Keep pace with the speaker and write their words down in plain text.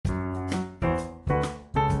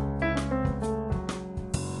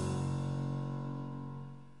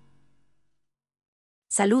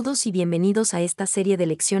Saludos y bienvenidos a esta serie de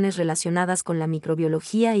lecciones relacionadas con la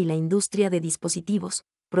microbiología y la industria de dispositivos,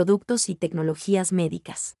 productos y tecnologías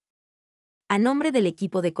médicas. A nombre del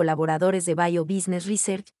equipo de colaboradores de BioBusiness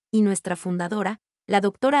Research y nuestra fundadora, la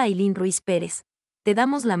doctora Ailín Ruiz Pérez, te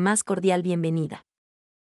damos la más cordial bienvenida.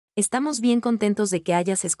 Estamos bien contentos de que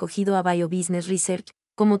hayas escogido a BioBusiness Research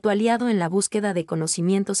como tu aliado en la búsqueda de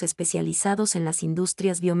conocimientos especializados en las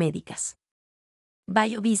industrias biomédicas.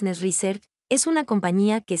 BioBusiness Research es una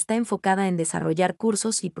compañía que está enfocada en desarrollar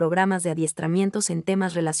cursos y programas de adiestramientos en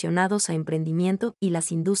temas relacionados a emprendimiento y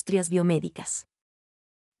las industrias biomédicas.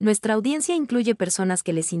 Nuestra audiencia incluye personas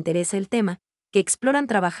que les interesa el tema, que exploran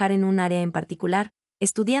trabajar en un área en particular,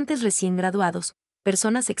 estudiantes recién graduados,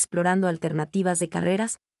 personas explorando alternativas de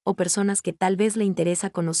carreras, o personas que tal vez le interesa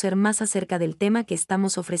conocer más acerca del tema que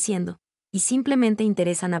estamos ofreciendo, y simplemente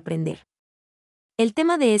interesan aprender. El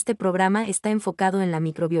tema de este programa está enfocado en la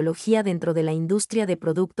microbiología dentro de la industria de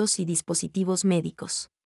productos y dispositivos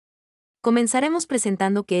médicos. Comenzaremos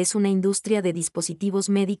presentando qué es una industria de dispositivos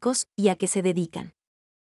médicos y a qué se dedican.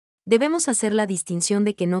 Debemos hacer la distinción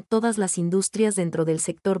de que no todas las industrias dentro del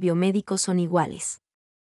sector biomédico son iguales.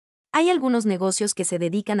 Hay algunos negocios que se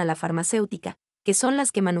dedican a la farmacéutica, que son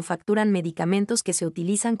las que manufacturan medicamentos que se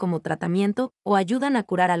utilizan como tratamiento o ayudan a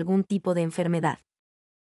curar algún tipo de enfermedad.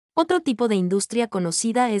 Otro tipo de industria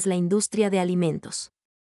conocida es la industria de alimentos.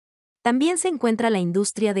 También se encuentra la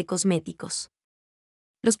industria de cosméticos.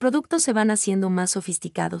 Los productos se van haciendo más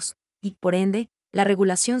sofisticados, y, por ende, la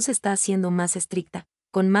regulación se está haciendo más estricta,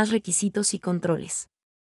 con más requisitos y controles.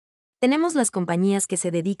 Tenemos las compañías que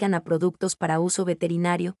se dedican a productos para uso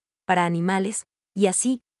veterinario, para animales, y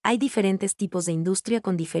así, hay diferentes tipos de industria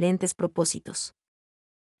con diferentes propósitos.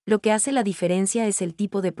 Lo que hace la diferencia es el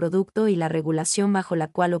tipo de producto y la regulación bajo la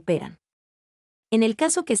cual operan. En el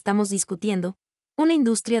caso que estamos discutiendo, una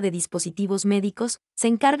industria de dispositivos médicos se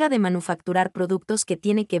encarga de manufacturar productos que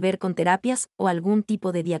tienen que ver con terapias o algún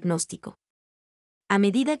tipo de diagnóstico. A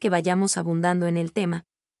medida que vayamos abundando en el tema,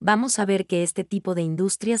 vamos a ver que este tipo de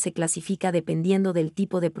industria se clasifica dependiendo del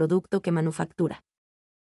tipo de producto que manufactura.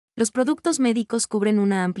 Los productos médicos cubren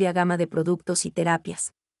una amplia gama de productos y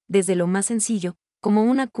terapias, desde lo más sencillo, como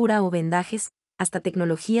una cura o vendajes, hasta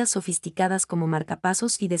tecnologías sofisticadas como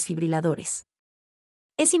marcapasos y desfibriladores.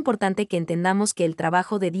 Es importante que entendamos que el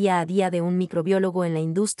trabajo de día a día de un microbiólogo en la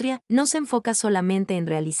industria no se enfoca solamente en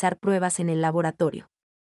realizar pruebas en el laboratorio.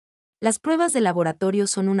 Las pruebas de laboratorio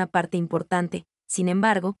son una parte importante, sin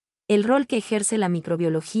embargo, el rol que ejerce la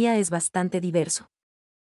microbiología es bastante diverso.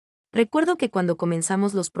 Recuerdo que cuando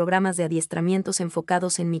comenzamos los programas de adiestramientos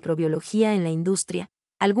enfocados en microbiología en la industria,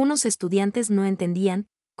 algunos estudiantes no entendían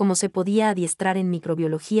cómo se podía adiestrar en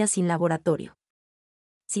microbiología sin laboratorio.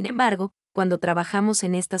 Sin embargo, cuando trabajamos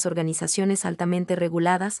en estas organizaciones altamente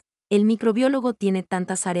reguladas, el microbiólogo tiene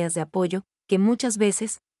tantas áreas de apoyo que muchas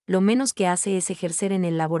veces, lo menos que hace es ejercer en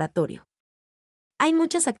el laboratorio. Hay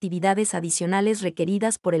muchas actividades adicionales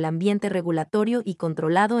requeridas por el ambiente regulatorio y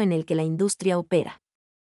controlado en el que la industria opera.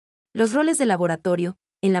 Los roles de laboratorio,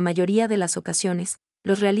 en la mayoría de las ocasiones,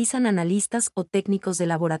 los realizan analistas o técnicos de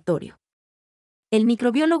laboratorio. El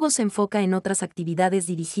microbiólogo se enfoca en otras actividades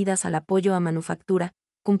dirigidas al apoyo a manufactura,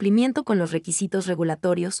 cumplimiento con los requisitos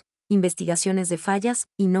regulatorios, investigaciones de fallas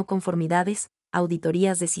y no conformidades,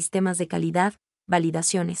 auditorías de sistemas de calidad,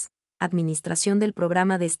 validaciones, administración del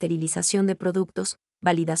programa de esterilización de productos,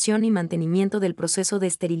 validación y mantenimiento del proceso de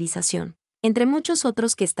esterilización, entre muchos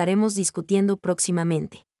otros que estaremos discutiendo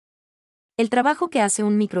próximamente. El trabajo que hace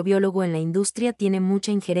un microbiólogo en la industria tiene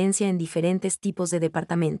mucha injerencia en diferentes tipos de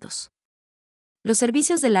departamentos. Los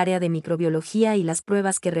servicios del área de microbiología y las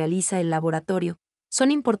pruebas que realiza el laboratorio son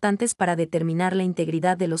importantes para determinar la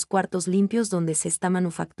integridad de los cuartos limpios donde se está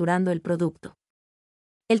manufacturando el producto.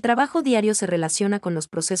 El trabajo diario se relaciona con los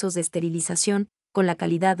procesos de esterilización, con la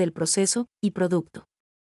calidad del proceso y producto.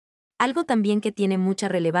 Algo también que tiene mucha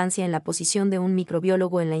relevancia en la posición de un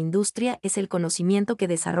microbiólogo en la industria es el conocimiento que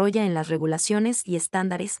desarrolla en las regulaciones y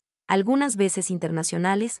estándares, algunas veces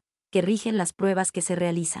internacionales, que rigen las pruebas que se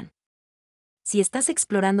realizan. Si estás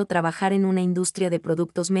explorando trabajar en una industria de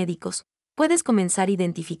productos médicos, puedes comenzar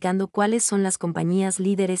identificando cuáles son las compañías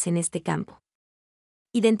líderes en este campo.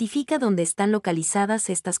 Identifica dónde están localizadas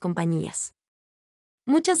estas compañías.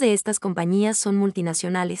 Muchas de estas compañías son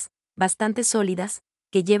multinacionales, bastante sólidas,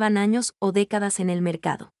 que llevan años o décadas en el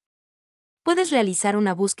mercado. Puedes realizar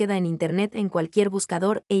una búsqueda en Internet en cualquier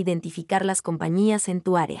buscador e identificar las compañías en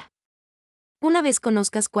tu área. Una vez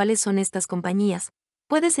conozcas cuáles son estas compañías,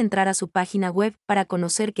 puedes entrar a su página web para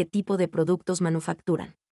conocer qué tipo de productos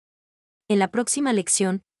manufacturan. En la próxima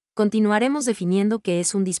lección, continuaremos definiendo qué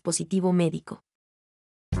es un dispositivo médico.